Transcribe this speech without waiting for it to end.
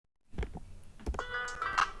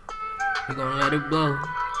We gon' let it blow.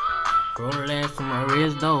 Rolex on my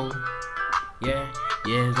wrist though. Yeah,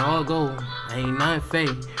 it's all gold. Ain't nothing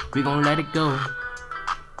fake. We gon' let it go.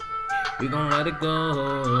 We gon' let it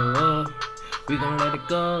go. We gon' let it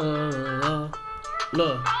go.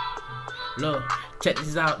 Look, check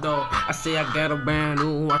this out though. I say I got a brand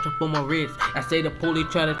new watch up on my wrist. I say the police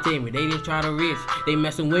try to take me, they just try to rich. They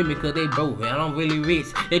messing with me cause they broke, and I'm really rich.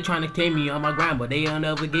 They trying to take me on my grind, but they don't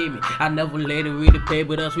never get me. I never let it really pay,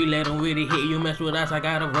 but us we let them really hit. You mess with us, I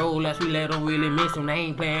got a Rolex, we let them really miss them. I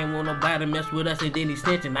ain't playing with nobody, mess with us and then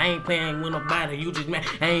extension. I ain't playing with nobody, you just man,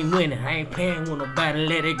 I ain't winning. I ain't playing with nobody,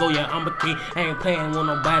 let it go, yeah, I'm a king. I ain't playing with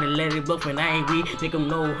nobody, let it bluff, and I ain't weak. Make them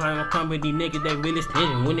know how I'm coming, these niggas they really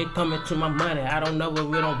stingy. When it coming to my money, I don't know what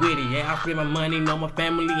we don't with it. Yeah, I free my money, know my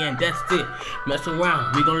family, and that's it. Mess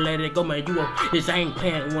around, we gon' let it go, man. You up, this I ain't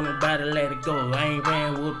playing with nobody, let it go. I ain't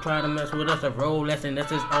playing with try to mess with us, a Rolex, and that's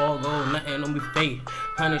just all gold. Nothing on me fake.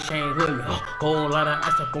 100 chains with me, whole lot of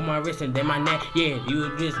ice up on my wrist and then my neck. Yeah,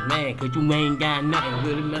 you just mad, cause you ain't got nothing.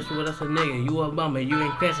 Really mess with us, a nigga. You a bummer, you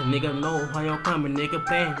ain't crashing, nigga. Know how you coming, nigga.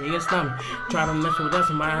 Paying, nigga, stomach. Try to mess with us,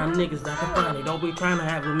 my niggas, I can find it. Don't be trying to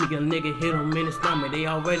have with me, a nigga hit him in the stomach. They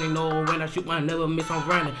already know when I shoot, I never miss, I'm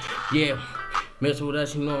running. Yeah. Mess with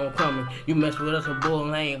us, you know I'm coming. You mess with us, a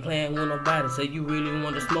bull, I ain't playing with nobody. Say you really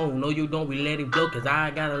want to smoke, no you don't, we let it blow. Cause I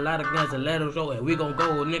got a lot of guns to let us go. And we gon'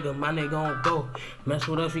 go, nigga, my nigga gon' go. Mess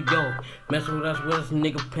with us, we go. Mess with us,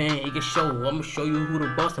 nigga playing, it can show. I'ma show you who the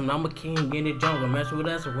boss, and I'm a king in the jungle. Mess with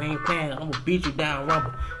us, we ain't playing, I'ma beat you down,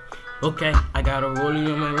 rubber. Okay, I got a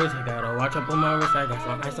rollie on my wrist, I got a watch up on my wrist, I got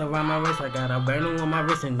some ice around my wrist, I got a brand new on my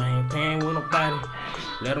wrist, and I ain't playing with nobody.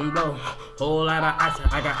 Let them blow, whole lot of ice,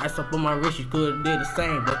 I got ice up on my wrist, you could've did the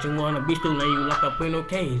same, but you wanna be still, and you locked up in no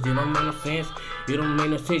cage. It don't make no sense, it don't make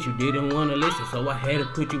no sense, you didn't wanna listen, so I had to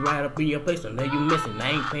put you right up in your place, so now you missing.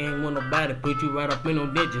 I ain't playing with nobody, put you right up in no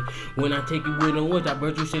digit. When I take you with the woods, I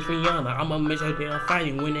birth you 6 feet yonder. I'ma make sure they'll fight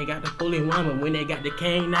you when they got the fully woman, when they got the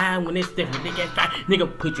K9, when it's different, they get fight, nigga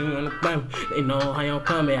put you on the bum. They know how I'm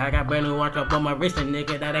coming, I got brand new watch up on my wrist, and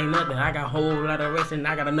nigga, that ain't nothing. I got a whole lot of rest, and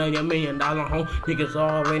I got another $1 million home. Niggas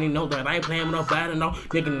already know that I ain't playing with nobody, no.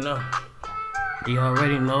 Nigga, no. They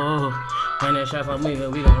already know. 100 shots on me,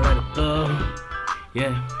 we gon' let it blow.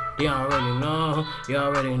 Yeah, they already know. You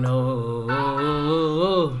already know.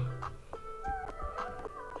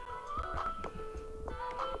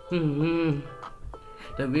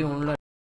 That we gon' let